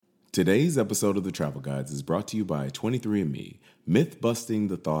Today's episode of The Travel Guides is brought to you by 23andMe, myth-busting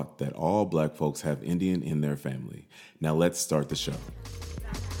the thought that all black folks have Indian in their family. Now let's start the show.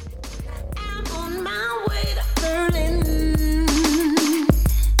 I'm on my way to Berlin.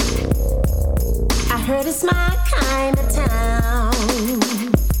 I heard it's my kind of town.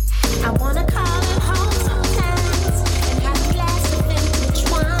 I wanna call it home sometimes and have a glass of vintage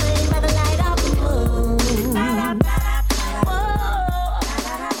wine by the light of the moon.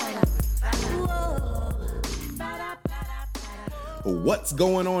 What's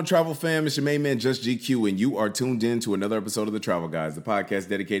going on, travel fam? It's your main man, Just GQ, and you are tuned in to another episode of The Travel Guides, the podcast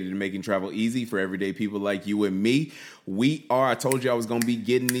dedicated to making travel easy for everyday people like you and me. I told you I was going to be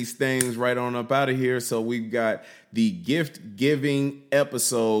getting these things right on up out of here, so we've got the gift-giving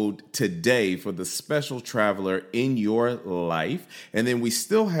episode today for the special traveler in your life, and then we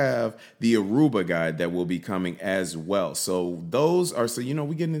still have the Aruba guide that will be coming as well. So those are,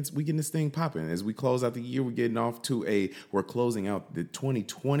 we getting this thing popping as we close out the year. We're closing out the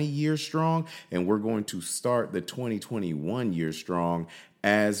 2020 year strong, and we're going to start the 2021 year strong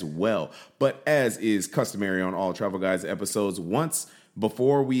as well. But as is customary on all Travel Guides episodes,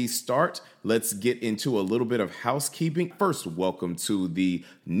 before we start, let's get into a little bit of housekeeping. First, welcome to the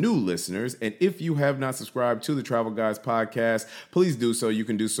new listeners. And if you have not subscribed to the Travel Guides podcast, please do so. You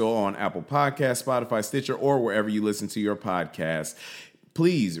can do so on Apple Podcasts, Spotify, Stitcher, or wherever you listen to your podcasts.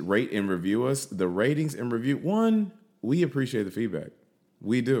 Please rate and review us. The ratings and review, one, we appreciate the feedback.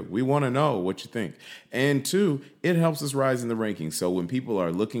 We do. We want to know what you think. And two, it helps us rise in the rankings. So when people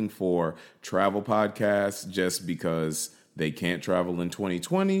are looking for travel podcasts just because they can't travel in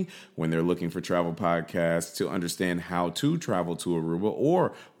 2020, when they're looking for travel podcasts to understand how to travel to Aruba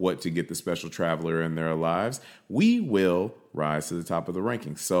or what to get the special traveler in their lives, we will rise to the top of the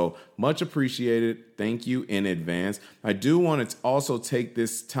rankings. So much appreciated. Thank you in advance. I do want to also take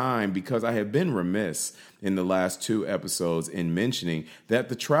this time because I have been remiss in the last two episodes in mentioning that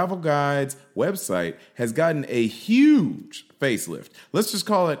the Travel Guides website has gotten a huge facelift. Let's just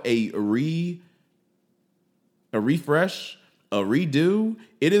call it a refresh, a redo.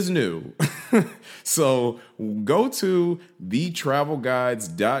 It is new. So go to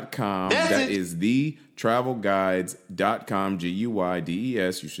thetravelguides.com. That is thetravelguides.com,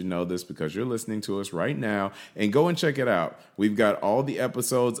 GUIDES. You should know this because you're listening to us right now. And go and check it out. We've got all the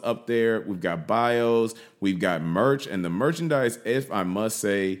episodes up there. We've got bios. We've got merch. And the merchandise, if I must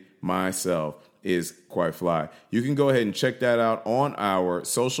say myself, is quite fly. You can go ahead and check that out on our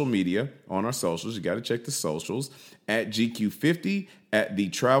social media, on our socials. You got to check the socials at GQ50, at The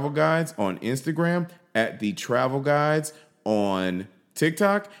Travel Guides on Instagram, at The Travel Guides on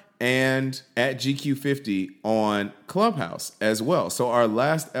TikTok, and at GQ50 on Clubhouse as well. So our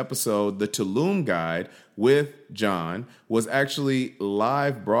last episode, the Tulum Guide with John, was actually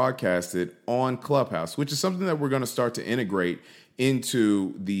live broadcasted on Clubhouse, which is something that we're going to start to integrate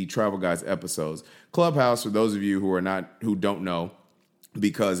into the Travel Guides episodes. Clubhouse, for those of you who don't know,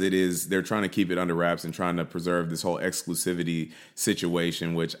 because they're trying to keep it under wraps and trying to preserve this whole exclusivity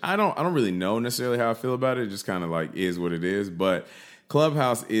situation, which I don't really know necessarily how I feel about it. It just kind of like is what it is. But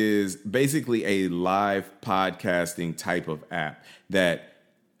Clubhouse is basically a live podcasting type of app that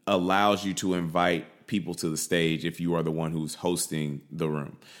allows you to invite people to the stage if you are the one who's hosting the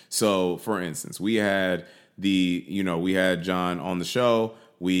room. So, for instance, we had John on the show.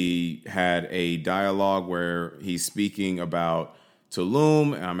 We had a dialogue where he's speaking about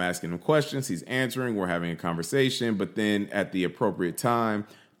Tulum, and I'm asking him questions. He's answering. We're having a conversation. But then at the appropriate time,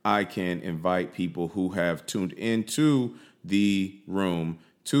 I can invite people who have tuned into the room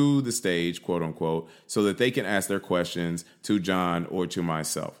to the stage, quote unquote, so that they can ask their questions to John or to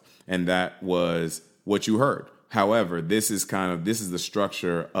myself. And that was what you heard. However, this is the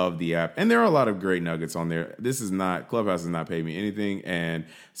structure of the app. And there are a lot of great nuggets on there. Clubhouse has not paid me anything, and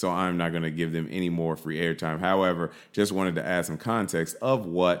so I'm not going to give them any more free airtime. However, just wanted to add some context of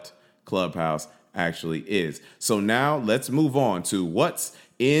what Clubhouse actually is. So now let's move on to what's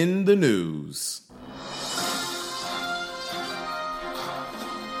in the news.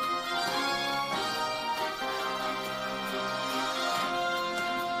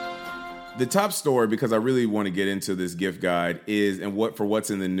 The top story, because I really want to get into this gift guide,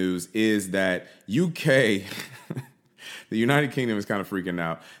 what's in the news is that UK, the United Kingdom is kind of freaking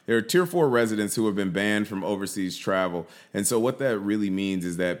out. There are Tier 4 residents who have been banned from overseas travel. And so what that really means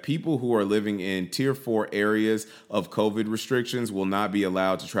is that people who are living in Tier 4 areas of COVID restrictions will not be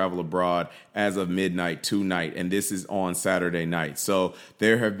allowed to travel abroad as of midnight tonight. And this is on Saturday night. So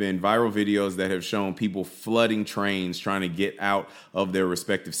there have been viral videos that have shown people flooding trains trying to get out of their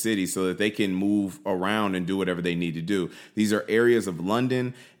respective cities so that they can move around and do whatever they need to do. These are areas of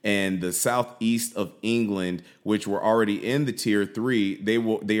London and the southeast of England, which were already in the tier 3,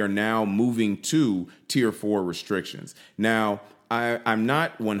 they are now moving to tier 4 restrictions. Now, I'm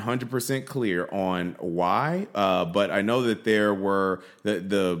not 100% clear on why, but I know that there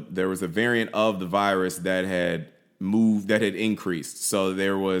was a variant of the virus that had increased. So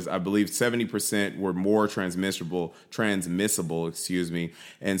there was, I believe, 70% were more transmissible,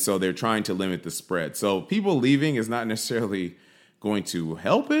 and so they're trying to limit the spread. So people leaving is not necessarily going to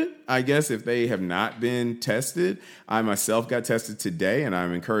help it, I guess, if they have not been tested. I myself got tested today, and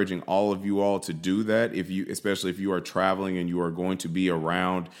I'm encouraging all of you all to do that. Especially if you are traveling and you are going to be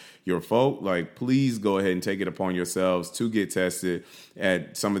around your folk, like, please go ahead and take it upon yourselves to get tested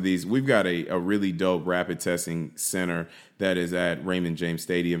at some of these. We've got a really dope rapid testing center that is at Raymond James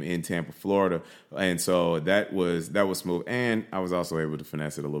Stadium in Tampa, Florida. And so that was smooth. And I was also able to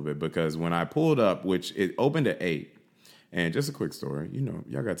finesse it a little bit because when I pulled up, which it opened at 8, and just a quick story,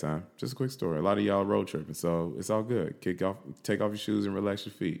 y'all got time. Just a quick story. A lot of y'all road tripping, so it's all good. Take off your shoes and relax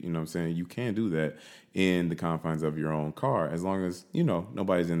your feet. You know what I'm saying? You can do that in the confines of your own car as long as,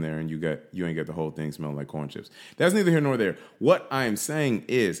 nobody's in there and you ain't got the whole thing smelling like corn chips. That's neither here nor there. What I am saying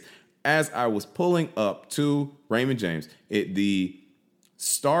is, as I was pulling up to Raymond James, the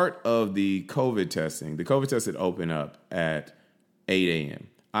start of the COVID testing had opened up at 8 a.m.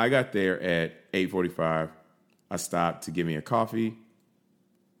 I got there at 8:45. I stopped to get me a coffee,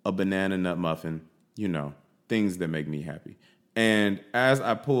 a banana nut muffin, things that make me happy. And as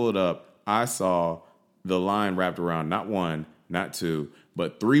I pulled up, I saw the line wrapped around not 1, not 2,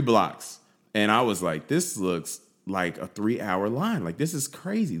 but 3 blocks. And I was like, this looks like a 3-hour line. Like, this is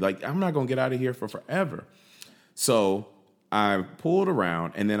crazy. Like, I'm not going to get out of here for forever. So I pulled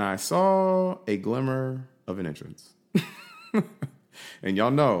around, and then I saw a glimmer of an entrance. And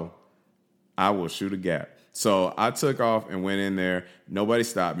y'all know, I will shoot a gap. So I took off and went in there. Nobody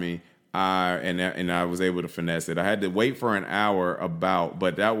stopped me. And I was able to finesse it. I had to wait for an hour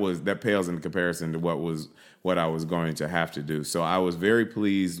but that pales in comparison to what I was going to have to do. So I was very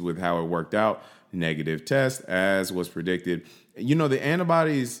pleased with how it worked out. Negative test, as was predicted. The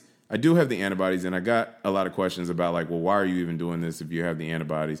antibodies, I do have the antibodies, and I got a lot of questions about, like, well, why are you even doing this if you have the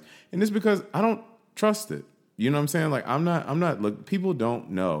antibodies? And it's because I don't trust it. You know what I'm saying? Like, I'm not, look, people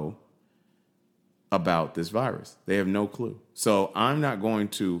don't know about this virus. They have no clue. So I'm not going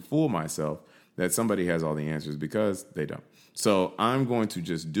to fool myself that somebody has all the answers, because they don't. So I'm going to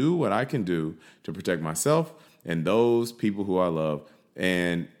just do what I can do to protect myself and those people who I love.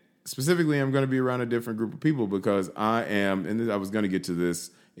 And specifically, I'm going to be around a different group of people because and I was going to get to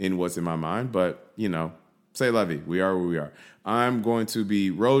this in what's in my mind, but, say la vie. We are where we are. I'm going to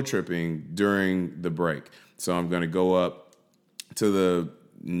be road tripping during the break. So I'm going to go up to the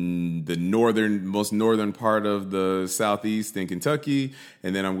most northern part of the southeast in Kentucky,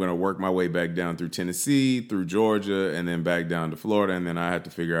 and then I'm going to work my way back down through Tennessee, through Georgia, and then back down to Florida, and then I have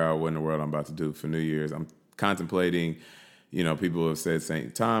to figure out what in the world I'm about to do for New Year's. I'm contemplating, people have said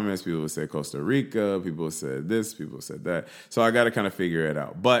St. Thomas, people have said Costa Rica, people have said this, people have said that, so I got to kind of figure it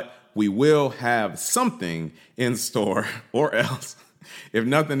out. But we will have something in store, or else, if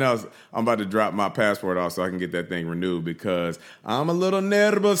nothing else, I'm about to drop my passport off so I can get that thing renewed, because I'm a little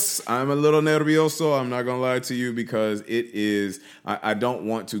nervous. I'm a little nervioso. I'm not going to lie to you, because I don't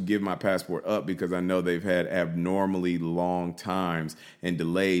want to give my passport up, because I know they've had abnormally long times and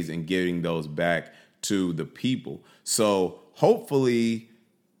delays in getting those back to the people. So hopefully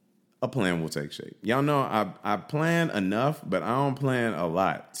a plan will take shape. Y'all know I plan enough, but I don't plan a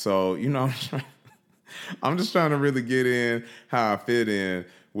lot. So, I'm just trying to really get in how I fit in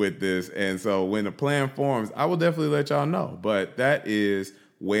with this. And so when the plan forms, I will definitely let y'all know. But that is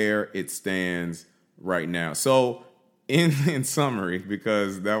where it stands right now. So in summary,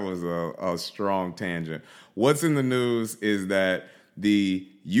 because that was a strong tangent, what's in the news is that the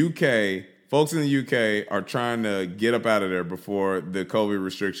folks in the UK are trying to get up out of there before the COVID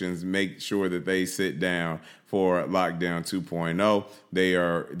restrictions make sure that they sit down for lockdown 2.0.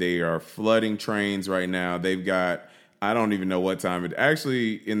 They are flooding trains right now. They've got, I don't even know what time it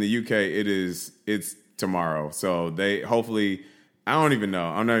actually in the UK it's tomorrow. So they hopefully, I don't even know.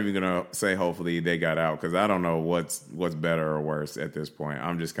 I'm not even gonna say hopefully they got out, because I don't know what's better or worse at this point.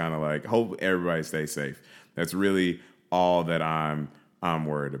 I'm just kind of like, hope everybody stays safe. That's really all that I'm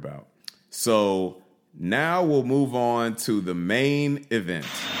worried about. So now we'll move on to the main event.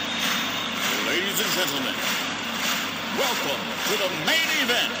 Ladies and gentlemen, welcome to the main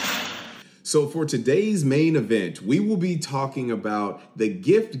event. So for today's main event, we will be talking about the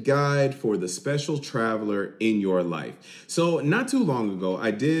gift guide for the special traveler in your life. So not too long ago,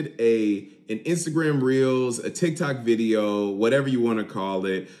 I did an Instagram Reels, a TikTok video, whatever you want to call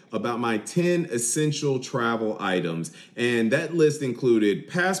it, about my 10 essential travel items. And that list included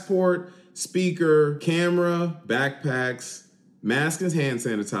passport, speaker, camera, backpacks, mask and hand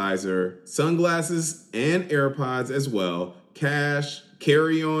sanitizer, sunglasses and AirPods as well, cash,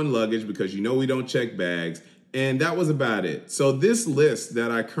 carry-on luggage because you know we don't check bags, and that was about it. So this list that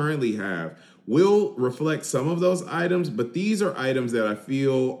I currently have will reflect some of those items, but these are items that I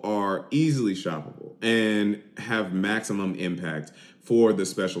feel are easily shoppable and have maximum impact for the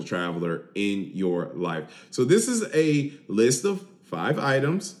special traveler in your life. So this is a list of 5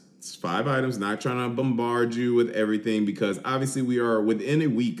 items. It's 5 items, not trying to bombard you with everything because obviously we are within a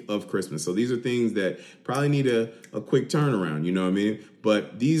week of Christmas. So these are things that probably need a quick turnaround, you know what I mean?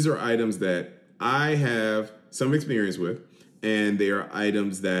 But these are items that I have some experience with, and they are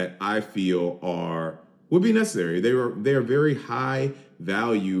items that I feel would be necessary. They are very high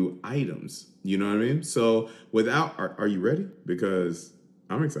value items, you know what I mean? So are you ready? Because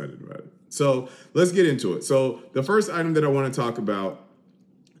I'm excited about it. So let's get into it. So the first item that I want to talk about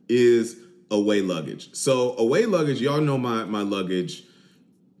is away luggage. So away luggage, y'all know my luggage,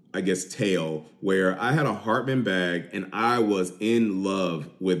 I guess, tale, where I had a Hartman bag and I was in love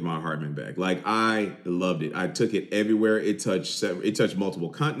with my Hartman bag. Like, I loved it. I took it everywhere. It touched multiple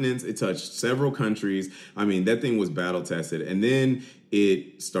continents. It touched several countries. I mean, that thing was battle tested. And then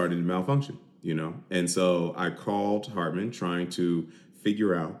it started to malfunction, you know? And so I called Hartman trying to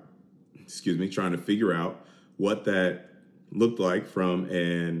figure out what that looked like from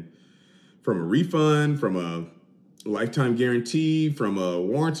a refund, from a lifetime guarantee, from a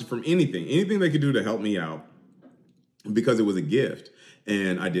warranty, from anything they could do to help me out, because it was a gift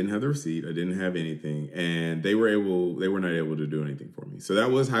and I didn't have the receipt. I didn't have anything, and they were not able to do anything for me. So that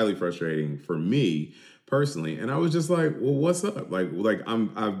was highly frustrating for me personally. And I was just like, well, what's up? Like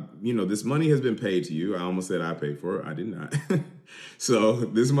this money has been paid to you. I almost said I paid for it. I did not. So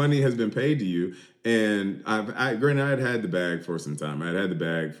this money has been paid to you. And granted, I had the bag for some time. I had the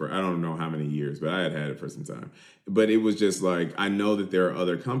bag for, I don't know how many years, but I had it for some time. But it was just like, I know that there are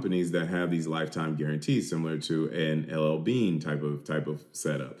other companies that have these lifetime guarantees similar to an LL Bean type of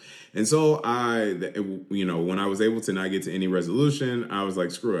setup. And so when I was able to not get to any resolution, I was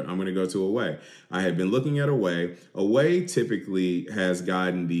like, screw it, I'm going to go to Away. I had been looking at Away. Away typically has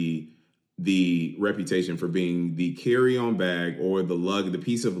gotten the reputation for being the carry-on bag or the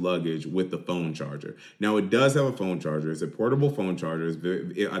piece of luggage with the phone charger. Now, it does have a phone charger. It's a portable phone charger.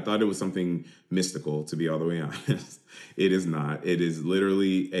 I thought it was something mystical, to be all the way honest. It is not. It is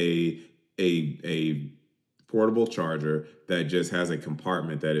literally a portable charger that just has a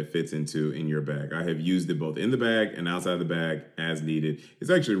compartment that it fits into in your bag. I have used it both in the bag and outside the bag as needed. It's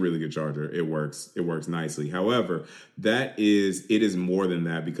actually a really good charger. It works nicely. However, it is more than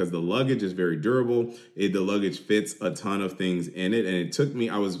that, because the luggage is very durable. The luggage fits a ton of things in it. And it took me,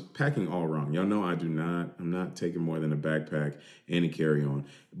 I was packing all wrong. Y'all know I'm not taking more than a backpack and a carry-on.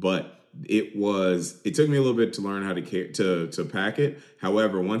 But it took me a little bit to learn how to pack it.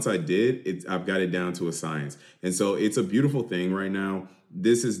 However, once I did, I've got it down to a science. And so it's a beautiful thing right now.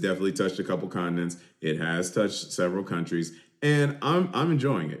 This has definitely touched a couple continents. It has touched several countries, and I'm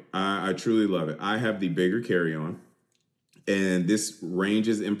enjoying it. I truly love it. I have the bigger carry-on, and this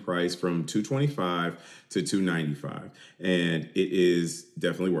ranges in price from $225 to $295, and it is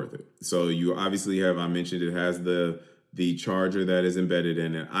definitely worth it. So you obviously have, I mentioned, it has the charger that is embedded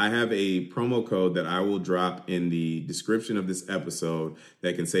in it. I have a promo code that I will drop in the description of this episode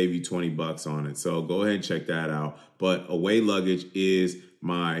that can save you $20 on it. So go ahead and check that out. But Away luggage is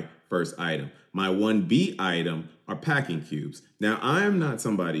my first item. My 1B item are packing cubes. Now, I am not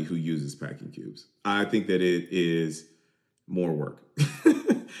somebody who uses packing cubes. I think that it is more work.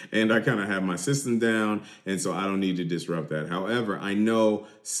 And I kind of have my system down, and so I don't need to disrupt that. However, I know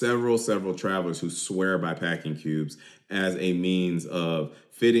several travelers who swear by packing cubes as a means of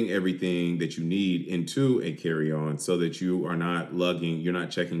fitting everything that you need into a carry-on so that you are not lugging, you're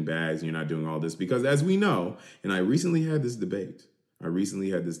not checking bags, you're not doing all this. Because as we know, and I recently had this debate,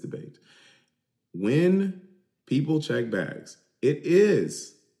 when people check bags, it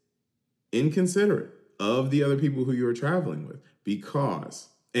is inconsiderate of the other people who you're traveling with, because,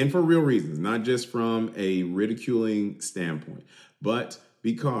 and for real reasons, not just from a ridiculing standpoint, but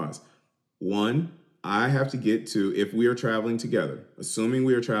because, one, I have to get to, if we are traveling together, assuming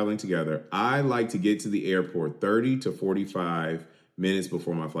we are traveling together, I like to get to the airport 30 to 45 minutes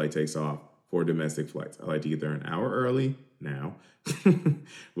before my flight takes off for domestic flights. I like to get there an hour early now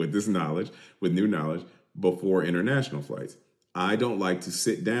with this knowledge, with new knowledge, before international flights. I don't like to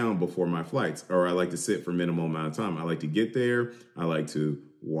sit down before my flights, or I like to sit for minimal amount of time. I like to get there. I like to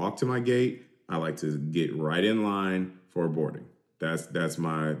walk to my gate. I like to get right in line for boarding. That's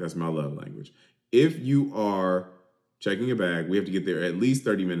my love language. If you are checking a bag, we have to get there at least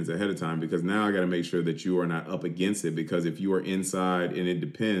 30 minutes ahead of time, because now I got to make sure that you are not up against it, because if you are inside, and it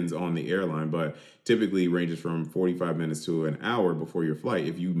depends on the airline, but typically ranges from 45 minutes to an hour before your flight.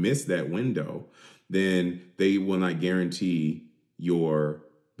 If you miss that window, then they will not guarantee your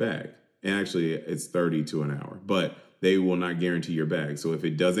bag. And actually, it's 30 to an hour, but they will not guarantee your bag. So if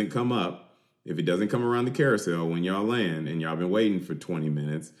it doesn't come up, if it doesn't come around the carousel when y'all land and y'all been waiting for 20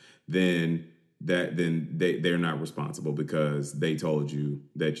 minutes, then they're not responsible, because they told you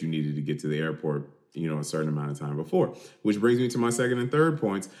that you needed to get to the airport, a certain amount of time before. Which brings me to my second and third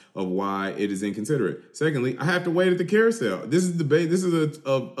points of why it is inconsiderate. Secondly, I have to wait at the carousel. This is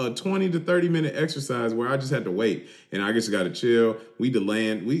a 20 to 30 minute exercise where I just had to wait, and I just got to chill. We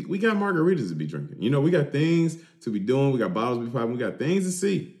land. We got margaritas to be drinking. We got things to be doing. We got bottles to be popping. We got things to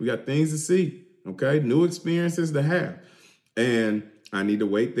see. Okay, new experiences to have, and I need to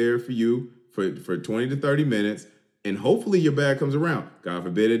wait there for you for 20 to 30 minutes, and hopefully your bag comes around. God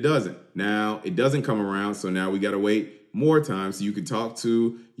forbid it doesn't. Now, it doesn't come around, so now we got to wait more time so you can talk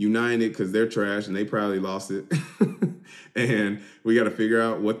to United, because they're trash and they probably lost it. And we got to figure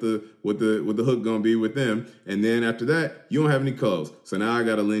out what the hook going to be with them. And then after that, you don't have any clothes. So now I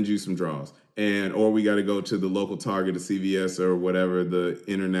got to lend you some drawers. Or we got to go to the local Target or CVS or whatever the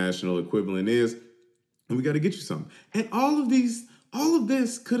international equivalent is, and we got to get you something. And all of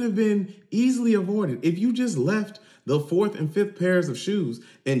this could have been easily avoided if you just left the fourth and fifth pairs of shoes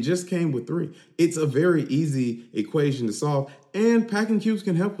and just came with 3. It's a very easy equation to solve, and Packing Cubes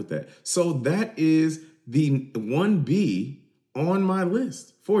can help with that. So that is the 1B on my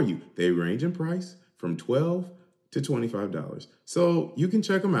list for you. They range in price from $12 to $25. So you can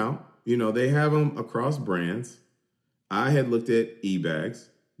check them out. They have them across brands. I had looked at eBags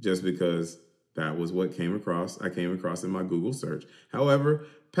just because that was what I came across in my Google search. However,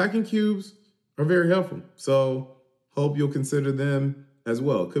 Packing Cubes are very helpful. So hope you'll consider them as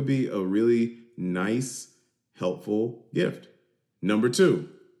well. It could be a really nice, helpful gift. Number 2,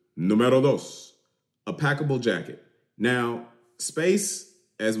 número dos, a packable jacket. Now, space,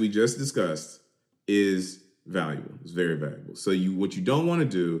 as we just discussed, is valuable. It's very valuable. So what you don't want to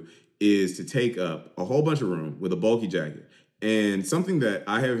do is to take up a whole bunch of room with a bulky jacket. And something that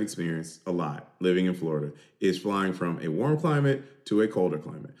I have experienced a lot living in Florida is flying from a warm climate to a colder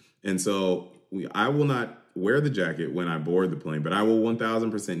climate. And so I will not wear the jacket when I board the plane, but I will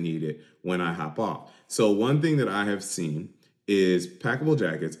 1000% need it when I hop off. So one thing that I have seen is packable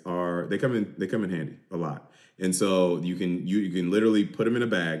jackets they come in handy a lot. And so you can literally put them in a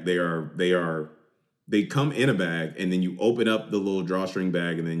bag. They come in a bag, and then you open up the little drawstring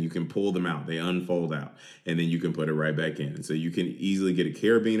bag, and then you can pull them out. They unfold out, and then you can put it right back in. And so you can easily get a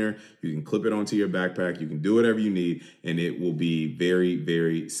carabiner. You can clip it onto your backpack. You can do whatever you need, and it will be very,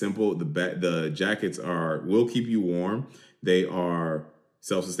 very simple. The jackets will keep you warm. They are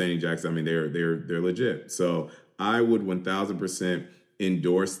self-sustaining jackets. I mean, they're legit. So I would 1000%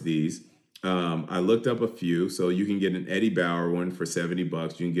 endorse these. I looked up a few. So you can get an Eddie Bauer one for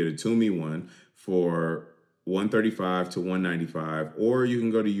 $70. You can get a Tumi one for $135 to $195, or you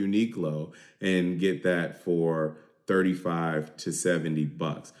can go to Uniqlo and get that for $35 to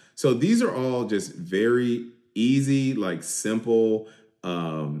 $70. So these are all just very easy, simple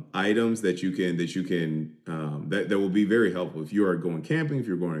items that will be very helpful if you are going camping, if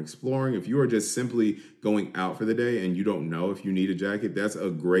you're going exploring, if you are just simply going out for the day and you don't know if you need a jacket. That's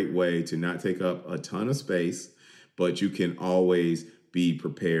a great way to not take up a ton of space, but you can always be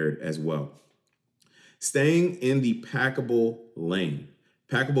prepared as well. Staying in the packable lane,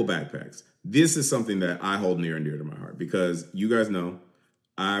 packable backpacks. This is something that I hold near and dear to my heart, because you guys know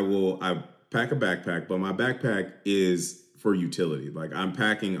I pack a backpack, but my backpack is for utility. I'm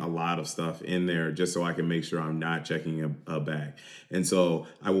packing a lot of stuff in there just so I can make sure I'm not checking a bag. And so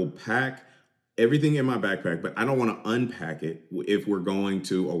I will pack everything in my backpack, but I don't want to unpack it if we're going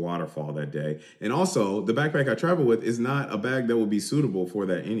to a waterfall that day. And also, the backpack I travel with is not a bag that would be suitable for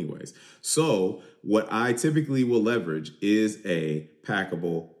that anyways. So what I typically will leverage is a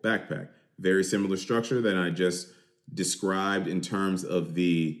packable backpack. Very similar structure that I just described in terms of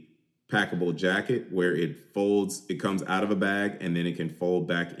the packable jacket, where it comes out of a bag and then it can fold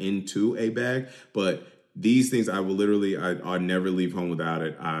back into a bag. But these things I'll never leave home without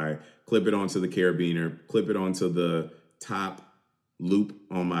it. I clip it onto the carabiner, clip it onto the top loop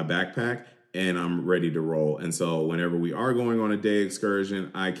on my backpack, and I'm ready to roll. And so whenever we are going on a day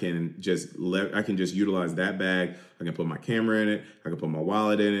excursion, I can just utilize that bag. I can put my camera in it. I can put my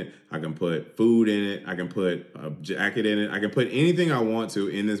wallet in it. I can put food in it. I can put a jacket in it. I can put anything I want to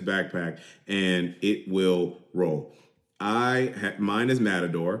in this backpack, and it will roll. Mine is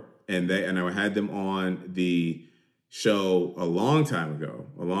Matador, and I had them on the show a long time ago,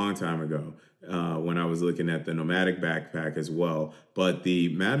 when I was looking at the Nomadic backpack as well. But the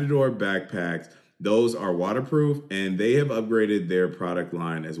Matador backpacks, those are waterproof, and they have upgraded their product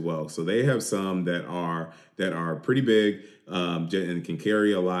line as well. So they have some that are pretty big and can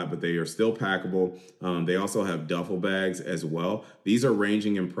carry a lot, but they are still packable. They also have duffel bags as well. These are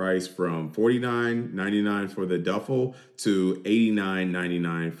ranging in price from $49.99 for the duffel to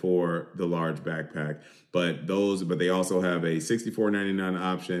 $89.99 for the large backpack. But they also have a $64.99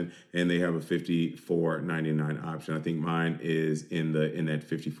 option, and they have a $54.99 option. I think mine is in that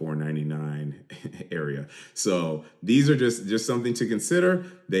 $54.99 area. So these are just something to consider.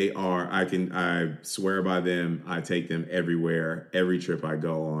 I swear by them. I take them everywhere, every trip I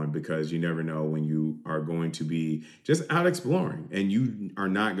go on, because you never know when you are going to be just out exploring, and you are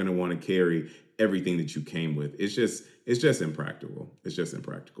not going to want to carry everything that you came with. It's just impractical. It's just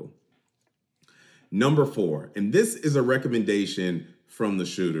impractical. Number 4, and this is a recommendation from the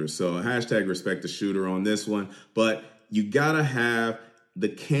shooter. So hashtag respect the shooter on this one, but you gotta have the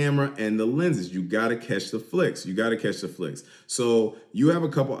camera and the lenses. You gotta catch the flicks. So you have a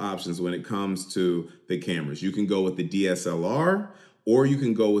couple options when it comes to the cameras. You can go with the DSLR, or you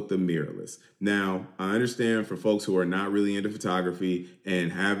can go with the mirrorless. Now, I understand for folks who are not really into photography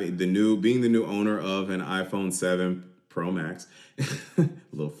and being the new owner of an iPhone 7 Pro Max, a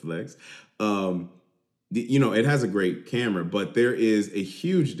little flex, it has a great camera, but there is a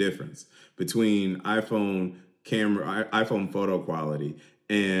huge difference between iPhone photo quality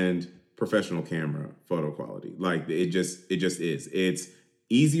and professional camera photo quality. Like it just is. It's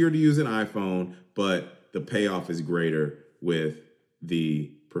easier to use an iPhone, but the payoff is greater with the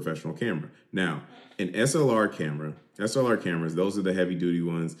professional camera. Now, an SLR cameras, those are the heavy duty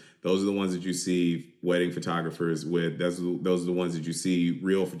ones. Those are the ones that you see wedding photographers with. Those are the ones that you see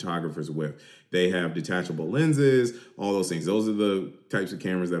real photographers with. They have detachable lenses, all those things. Those are the types of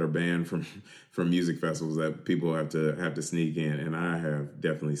cameras that are banned from music festivals that people have to sneak in, and I have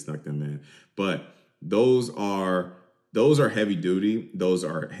definitely snuck them in. But those are heavy duty. Those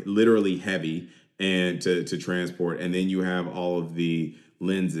are literally heavy and to transport. And then you have all of the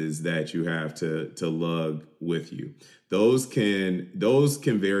lenses that you have to lug with you. Those can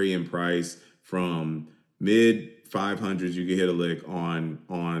vary in price from mid 500s. You can hit a lick on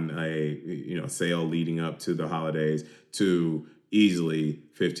a sale leading up to the holidays to easily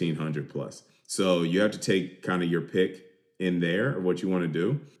 1,500 plus. So you have to take kind of your pick in there of what you want to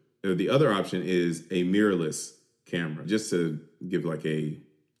do. The other option is a mirrorless camera, just to give like a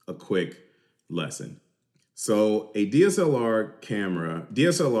quick lesson. So a DSLR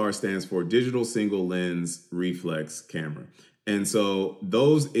stands for digital single lens reflex camera. And so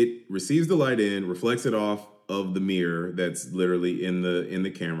it receives the light in, reflects it off of the mirror that's literally in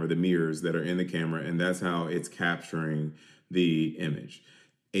the camera, the mirrors that are in the camera, and that's how it's capturing the image.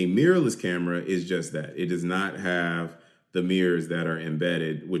 A mirrorless camera is just that. It does not have the mirrors that are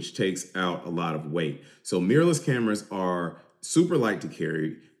embedded, which takes out a lot of weight. So mirrorless cameras are super light to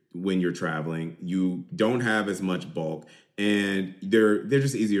carry when you're traveling. You don't have as much bulk, and they're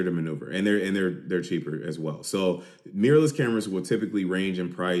just easier to maneuver, and they're cheaper as well. So mirrorless cameras will typically range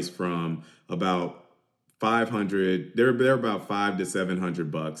in price from about $500. They're about $500 to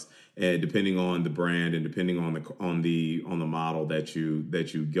 $700, and depending on the brand and depending on the model that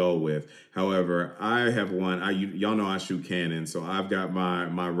you go with. However, I have one. Y'all know I shoot Canon, so I've got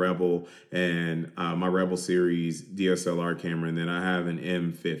my Rebel and my Rebel series DSLR camera, and then I have an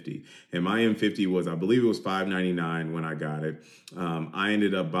M50. And my M50 was, I believe it was $599 when I got it. I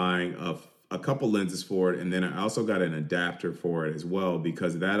ended up buying a couple lenses for it, and then I also got an adapter for it as well,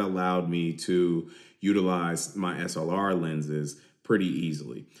 because that allowed me to utilize my SLR lenses pretty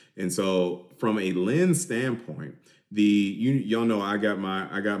easily. And so from a lens standpoint, y'all know I got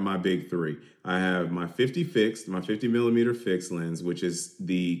my big three. I have my 50 millimeter fixed lens, which is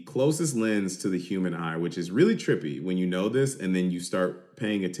the closest lens to the human eye, which is really trippy when you know this, and then you start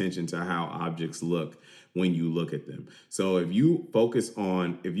paying attention to how objects look when you look at them. So if you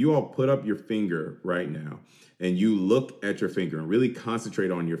all put up your finger right now and you look at your finger and really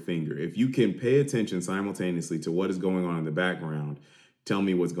concentrate on your finger, if you can pay attention simultaneously to what is going on in the background, tell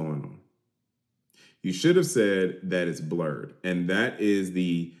me what's going on. You should have said that it's blurred, and that is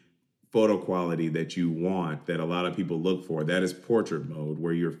the photo quality that you want, that a lot of people look for. That is portrait mode,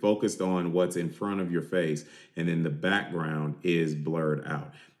 where you're focused on what's in front of your face and then the background is blurred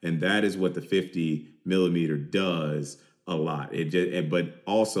out. And that is what the 50 millimeter does a lot. But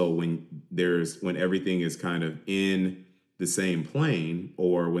also when everything is kind of in the same plane,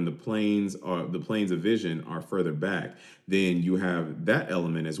 or when the planes of vision are further back, then you have that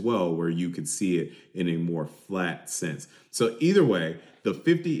element as well, where you could see it in a more flat sense. So either way, the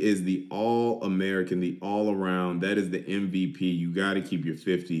 50 is the all-American, the all-around. That is the MVP. You got to keep your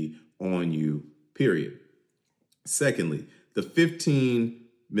 50 on you, period. Secondly, the 15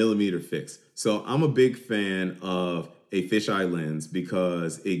 millimeter fix. So I'm a big fan of a fisheye lens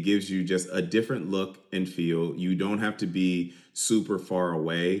because it gives you just a different look and feel. You don't have to be super far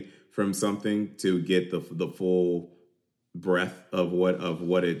away from something to get the full breadth of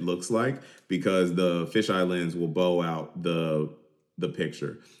what it looks like, because the fisheye lens will bow out the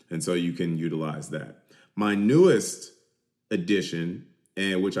picture, and so you can utilize that. My newest addition,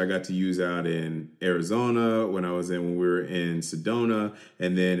 and which I got to use out in Arizona when we were in Sedona,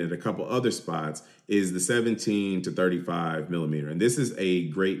 and then at a couple other spots, is the 17 to 35 millimeter. And this is a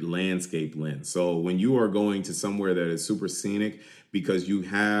great landscape lens. So when you are going to somewhere that is super scenic, because you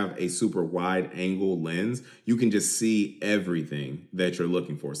have a super wide angle lens, you can just see everything that you're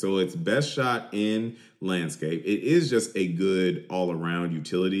looking for. So it's best shot in landscape. It is just a good all around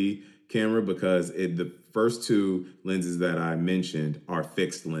utility camera, because the first two lenses that I mentioned are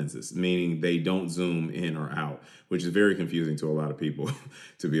fixed lenses, meaning they don't zoom in or out, which is very confusing to a lot of people,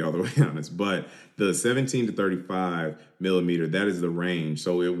 to be all the way honest. But the 17 to 35 millimeter, that is the range.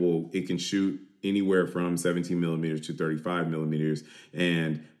 So it can shoot anywhere from 17 millimeters to 35 millimeters.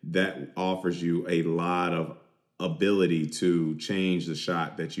 And that offers you a lot of ability to change the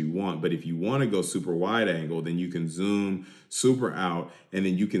shot that you want. But if you want to go super wide angle, then you can zoom super out and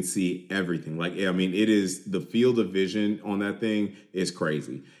then you can see everything. It is, the field of vision on that thing is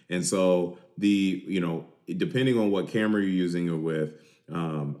crazy. And so depending on what camera you're using it with,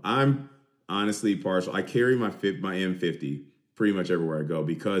 I'm honestly partial. I carry my M50 pretty much everywhere I go,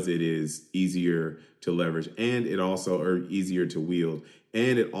 because it is easier to leverage, and it also are easier to wield,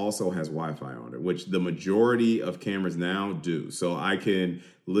 and it also has Wi-Fi on it, which the majority of cameras now do. So I can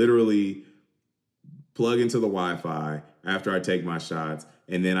literally plug into the Wi-Fi after I take my shots,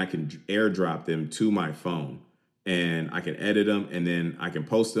 and then I can airdrop them to my phone, and I can edit them, and then I can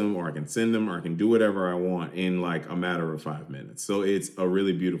post them, or I can send them, or I can do whatever I want in like a matter of 5 minutes. So it's a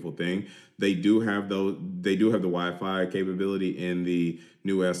really beautiful thing. They do have the Wi-Fi capability in the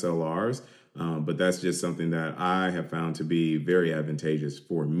new SLRs, but that's just something that I have found to be very advantageous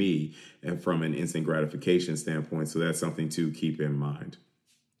for me and from an instant gratification standpoint. So that's something to keep in mind.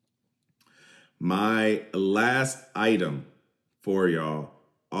 My last item for y'all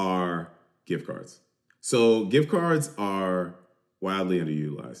are gift cards. So gift cards are wildly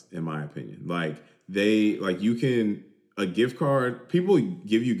underutilized, in my opinion. A gift card, people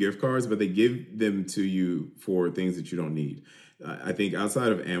give you gift cards, but they give them to you for things that you don't need. I think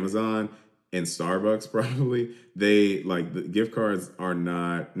outside of Amazon and Starbucks, probably, the gift cards are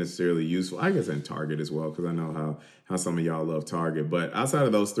not necessarily useful. I guess in Target as well, because I know how some of y'all love Target. But outside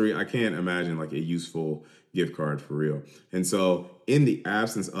of those three, I can't imagine like a useful gift card for real. And so in the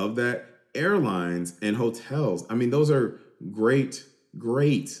absence of that, airlines and hotels, those are great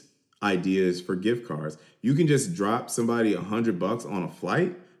ideas for gift cards. You can just drop somebody $100 on a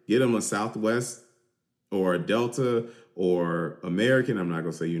flight, get them a Southwest or a Delta or American. I'm not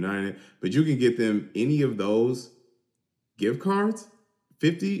going to say United, but you can get them any of those gift cards,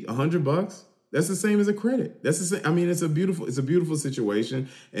 $50, $100. That's the same as a credit. That's the same. It's a beautiful situation.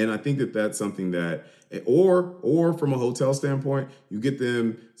 And I think that that's something that, or from a hotel standpoint, you get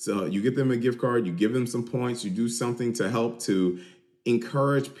them a gift card, you give them some points, you do something to help to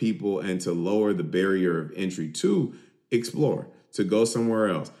encourage people and to lower the barrier of entry to explore, to go somewhere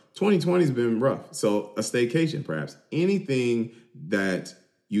else. 2020 has been rough. So a staycation, perhaps, anything that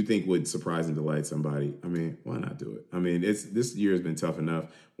you think would surprise and delight somebody. Why not do it? This year has been tough enough.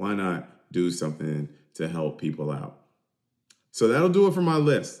 Why not do something to help people out? So that'll do it for my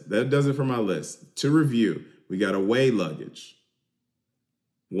list. That does it for my list. To review, we got away luggage.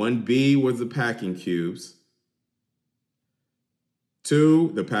 1B was the packing cubes.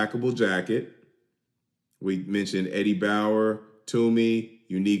 2, the packable jacket. We mentioned Eddie Bauer, Tumi,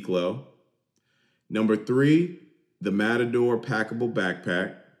 Uniqlo. Number 3, the Matador packable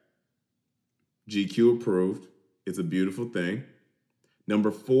backpack. GQ approved. It's a beautiful thing.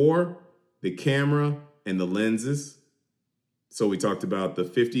 Number 4, the camera and the lenses. So we talked about the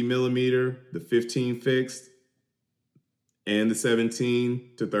 50 millimeter, the 15 fixed, and the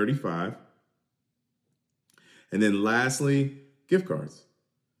 17 to 35. And then lastly, gift cards.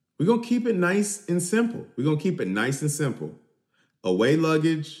 We're going to keep it nice and simple. Away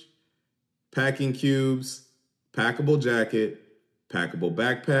luggage, packing cubes, packable jacket, packable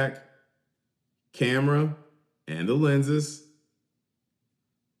backpack, camera, and the lenses,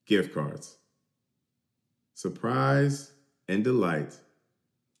 gift cards. Surprise and delight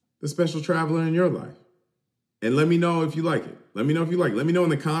the special traveler in your life. And let me know if you like it. Let me know in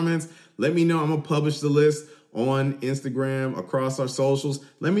the comments. Let me know. I'm going to publish the list on Instagram, across our socials.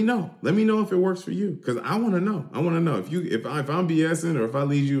 Let me know if it works for you, because I want to know. If I'm BSing, or if I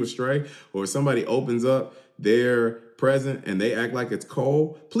lead you astray, or somebody opens up their present and they act like it's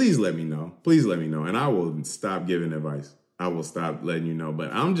cold, please let me know. And I will stop giving advice. I will stop letting you know.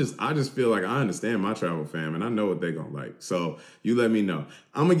 But I just feel like I understand my travel fam, and I know what they're going to like. So you let me know.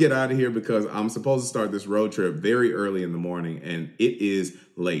 I'm going to get out of here because I'm supposed to start this road trip very early in the morning, and it is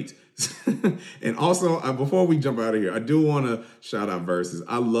late. And also, before we jump out of here, I do want to shout out Verzuz.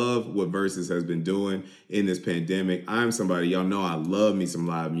 I love what Verzuz has been doing in this pandemic. I'm somebody, y'all know I love me some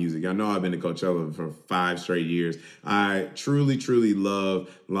live music. Y'all know I've been to Coachella for 5 straight years. I truly, truly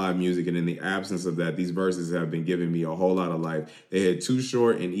love live music. And in the absence of that, these Verzuz have been giving me a whole lot of life. They had Too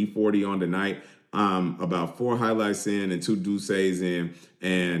Short and E40 on tonight. About 4 highlights in and 2 douces in,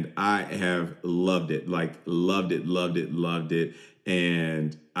 and I have loved it. Loved it.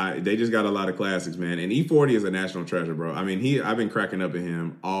 And they just got a lot of classics, man. And E40 is a national treasure, bro. I mean, I've been cracking up at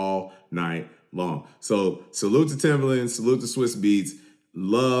him all night long. So salute to Timbaland, salute to Swiss Beats.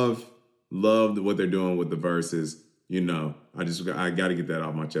 Love what they're doing with the Verzuz. You know, I got to get that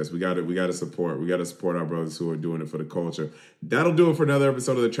off my chest. We got to support our brothers who are doing it for the culture. That'll do it for another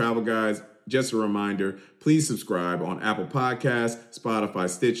episode of The Travel Guys. Just a reminder, please subscribe on Apple Podcasts, Spotify,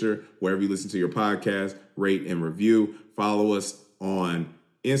 Stitcher, wherever you listen to your podcast. Rate and review. Follow us on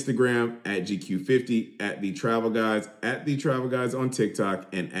Instagram at GQ50, at The Travel Guys, at The Travel Guys on TikTok,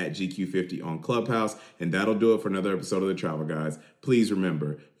 and at GQ50 on Clubhouse. And that'll do it for another episode of The Travel Guys. Please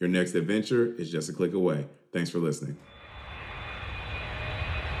remember, your next adventure is just a click away. Thanks for listening.